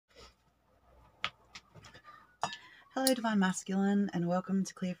Hello, Divine Masculine, and welcome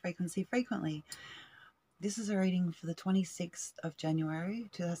to Clear Frequency Frequently. This is a reading for the 26th of January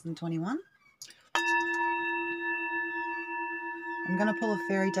 2021. I'm going to pull a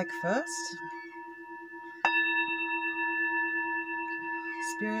fairy deck first.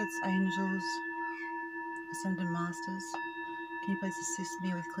 Spirits, angels, ascended masters, can you please assist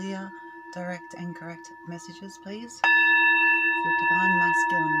me with clear, direct, and correct messages, please? For Divine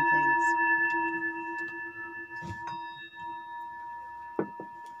Masculine, please.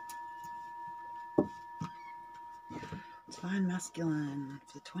 Divine Masculine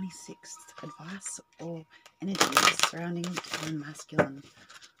for the 26th. Advice or energies surrounding Divine Masculine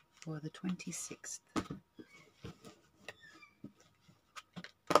for the 26th.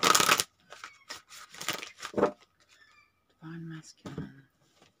 Divine Masculine.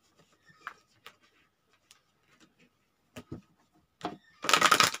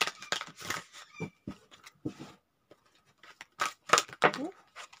 Ooh.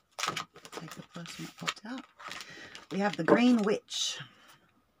 Take the person that popped out. We have the Green Witch.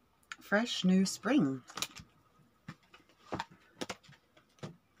 Fresh new spring.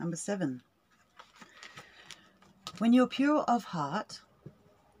 Number 7. When you're pure of heart,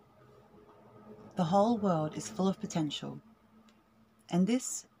 the whole world is full of potential. And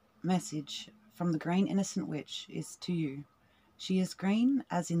this message from the Green Innocent Witch is to you. She is green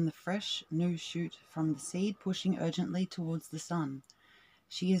as in the fresh new shoot from the seed pushing urgently towards the sun.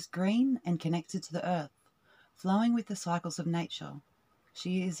 She is green and connected to the earth, flowing with the cycles of nature.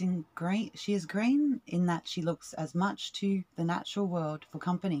 She is green in that she looks as much to the natural world for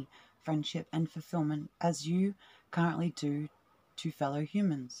company, friendship, and fulfillment as you currently do to fellow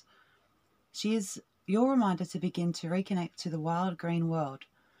humans. She is your reminder to begin to reconnect to the wild green world,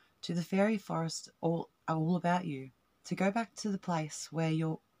 to the fairy forest all about you, to go back to the place where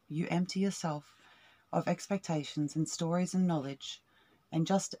you empty yourself of expectations and stories and knowledge, and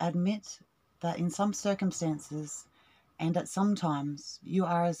just admit that in some circumstances and at some times you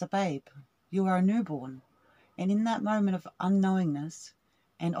are as a babe, you are a newborn, and in that moment of unknowingness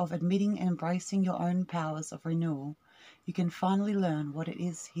and of admitting and embracing your own powers of renewal, you can finally learn what it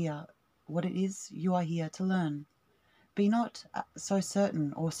is you are here to learn. Be not so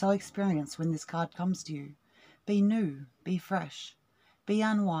certain or so experienced when this card comes to you. Be new, be fresh, be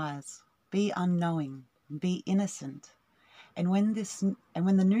unwise, be unknowing, be innocent. And when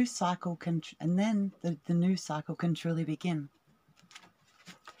the new cycle can truly begin.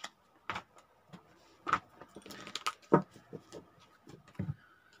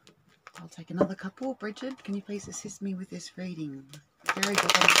 I'll take another couple. Bridget, can you please assist me with this reading? Very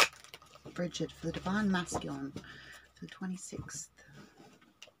good, Bridget, for the Divine Masculine for the 26th.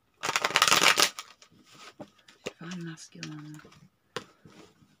 Divine Masculine.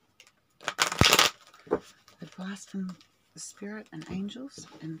 Advice from the Spirit and angels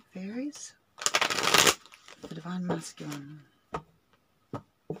and fairies for Divine Masculine.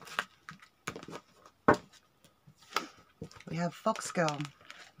 We have Foxgirl.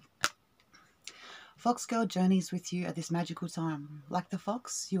 Foxgirl journeys with you at this magical time. Like the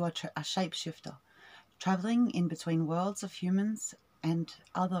fox, you are a shapeshifter, traveling in between worlds of humans and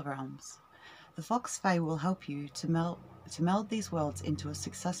other realms. The Fox Fae will help you to meld these worlds into a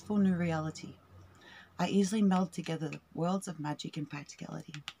successful new reality. I easily meld together the worlds of magic and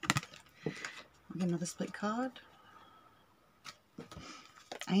practicality. We get another split card.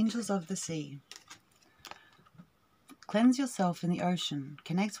 Angels of the Sea. Cleanse yourself in the ocean.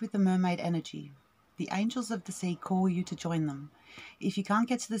 Connect with the mermaid energy. The angels of the sea call you to join them. If you can't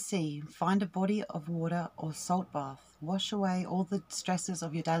get to the sea, find a body of water or salt bath. Wash away all the stresses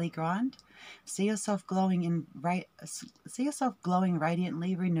of your daily grind. See yourself glowing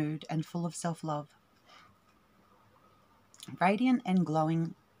radiantly renewed and full of self-love. Radiant and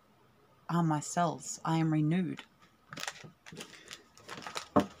glowing are my cells. I am renewed.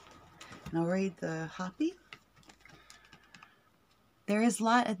 And I'll read the Harpy. There is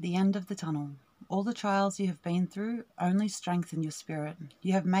light at the end of the tunnel. All the trials you have been through only strengthen your spirit.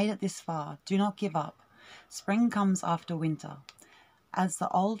 You have made it this far. Do not give up. Spring comes after winter. As the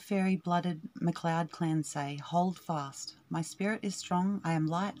old fairy-blooded MacLeod clan say, hold fast. My spirit is strong. I am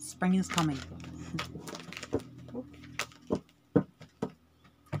light. Spring is coming.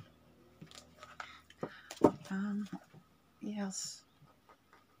 Yes.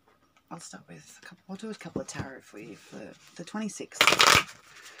 I'll start with a couple. I'll do a couple of tarot for you for the 26th.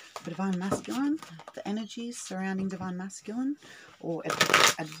 For Divine Masculine, the energies surrounding Divine Masculine, or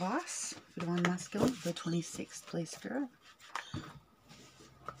advice for Divine Masculine for the 26th, please, Spirit.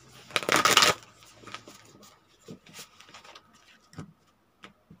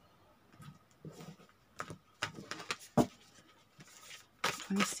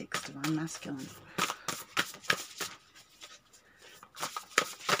 26, Divine Masculine.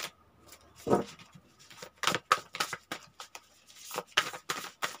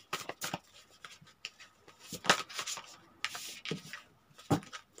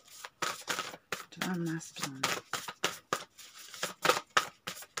 Divine Masculine.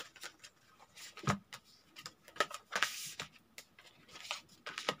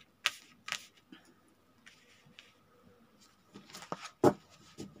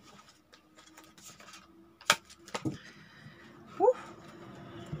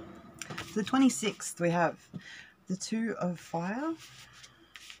 The 26th, we have the Two of Fire,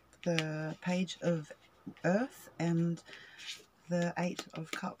 the Page of Earth, and the Eight of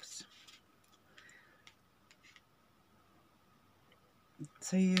Cups.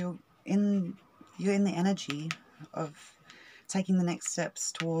 So you're in the energy of taking the next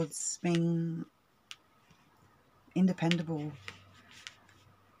steps towards being independent,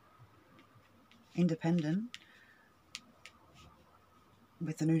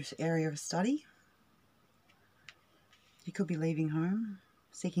 with a new area of study. You could be leaving home,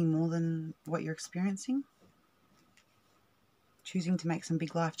 seeking more than what you're experiencing, choosing to make some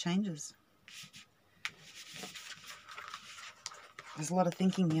big life changes. There's a lot of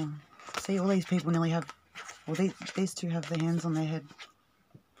thinking here. See, all these people nearly have, well, these two have their hands on their head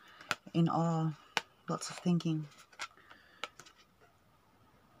in awe. Lots of thinking.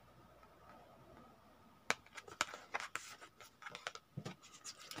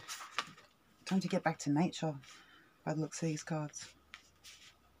 Time to get back to nature by the looks of these cards.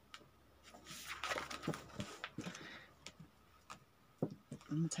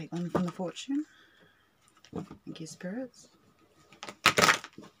 I'm going to take one from the Fortune. Thank you, spirits.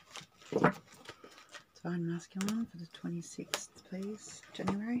 Divine Masculine for the 26th, please,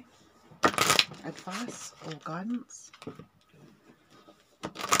 January. Advice or guidance.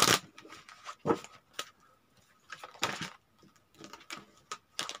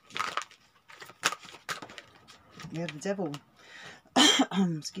 We have the Devil.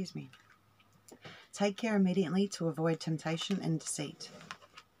 Excuse me. Take care immediately to avoid temptation and deceit.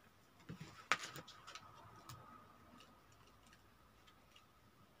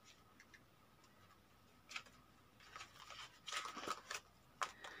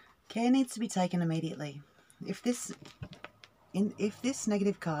 Care needs to be taken immediately. If this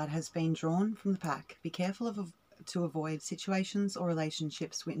negative card has been drawn from the pack, be careful to avoid situations or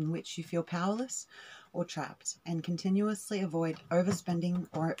relationships in which you feel powerless or trapped, and continuously avoid overspending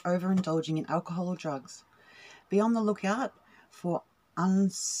or overindulging in alcohol or drugs. Be on the lookout for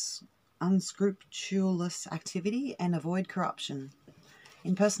unscrupulous activity and avoid corruption.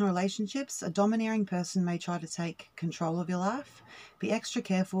 In personal relationships, a domineering person may try to take control of your life. Be extra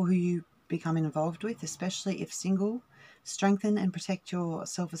careful who you become involved with, especially if single. Strengthen and protect your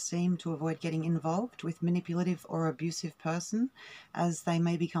self-esteem to avoid getting involved with manipulative or abusive person, as they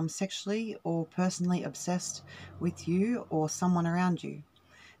may become sexually or personally obsessed with you or someone around you.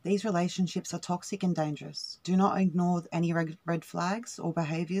 These relationships are toxic and dangerous. Do not ignore any red flags or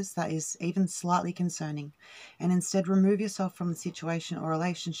behaviors that is even slightly concerning, and instead remove yourself from the situation or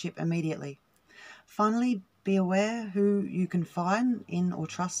relationship immediately. Finally, be aware who you confide in or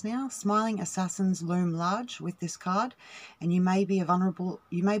trust now. Smiling assassins loom large with this card, and you may be at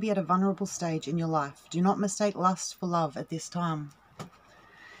a vulnerable stage in your life. Do not mistake lust for love at this time.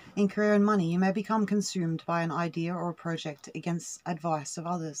 In career and money, you may become consumed by an idea or a project against advice of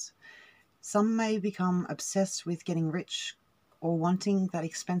others. Some may become obsessed with getting rich or wanting that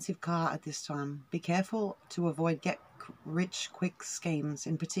expensive car at this time. Be careful to avoid get-rich-quick schemes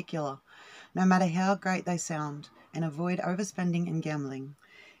in particular, no matter how great they sound, and avoid overspending and gambling.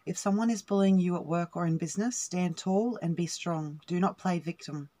 If someone is bullying you at work or in business, stand tall and be strong. Do not play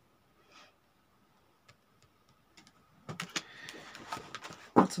victim.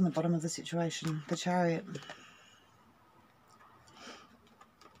 What's on the bottom of the situation? The Chariot.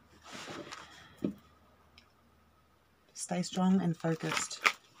 Stay strong and focused.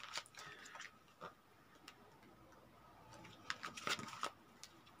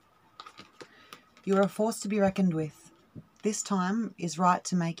 You are a force to be reckoned with. This time is right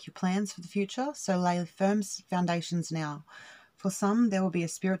to make your plans for the future, so lay firm foundations now. For some, there will be a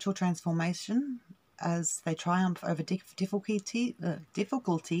spiritual transformation as they triumph over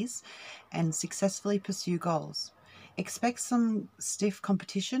difficulties and successfully pursue goals. Expect some stiff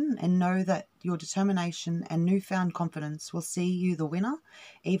competition and know that your determination and newfound confidence will see you the winner,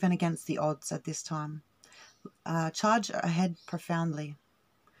 even against the odds at this time. Charge ahead profoundly.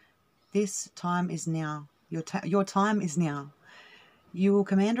 This time is now. Your time is now. You will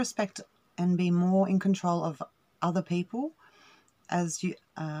command respect and be more in control of other people as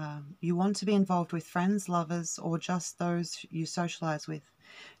you want to be involved with friends, lovers, or just those you socialize with.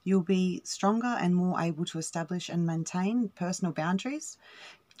 You'll be stronger and more able to establish and maintain personal boundaries,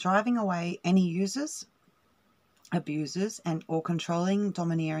 driving away any users, abusers, and or controlling,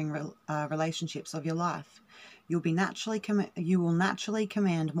 domineering relationships of your life. You will naturally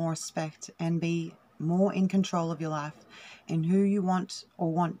command more respect and be more in control of your life and who you want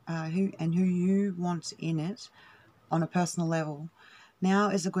who you want in it on a personal level. Now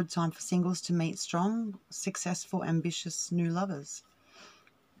is a good time for singles to meet strong, successful, ambitious new lovers.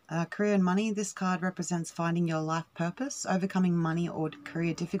 Career and money. This card represents finding your life purpose, overcoming money or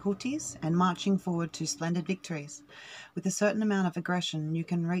career difficulties, and marching forward to splendid victories. With a certain amount of aggression, you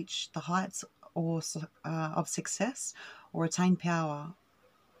can reach the heights of success or attain power,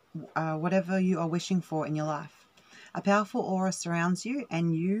 whatever you are wishing for in your life. A powerful aura surrounds you,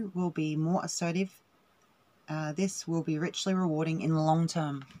 and you will be more assertive. This will be richly rewarding in the long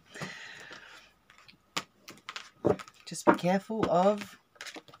term. Just be careful of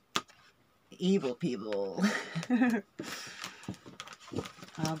evil people.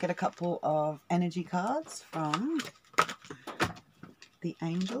 I'll get a couple of energy cards from the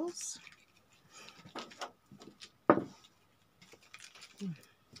angels.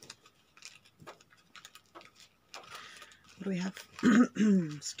 What do we have?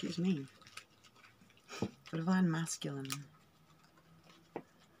 Excuse me. The Divine Masculine.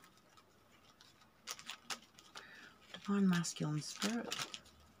 Divine Masculine Spirit.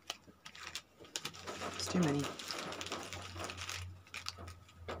 It's too many.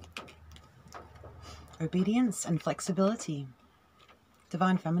 Obedience and flexibility.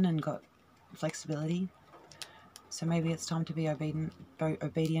 Divine Feminine got flexibility. So maybe it's time to be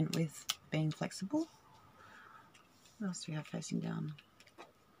obedient with being flexible. What else do we have facing down?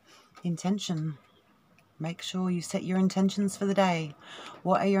 Intention. Make sure you set your intentions for the day.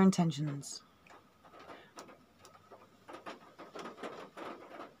 What are your intentions?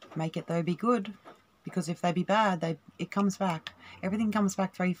 Make it, though, be good. Because if they be bad, it comes back. Everything comes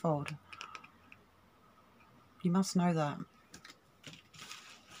back threefold. You must know that.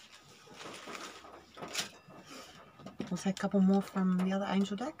 We'll take a couple more from the other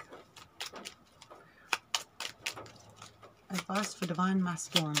angel deck. Advice for Divine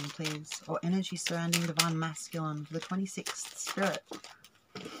Masculine, please. Or energy surrounding Divine Masculine for the 26th Spirit.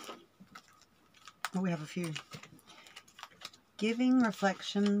 Oh, we have a few. Giving,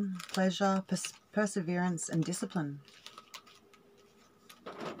 reflection, pleasure, perseverance, and discipline.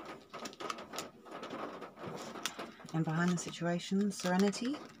 And behind the situation,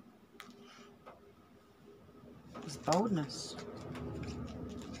 serenity. There's boldness.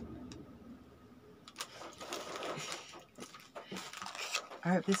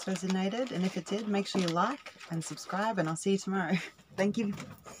 I hope this resonated, and if it did, make sure you like and subscribe, and I'll see you tomorrow. Thank you.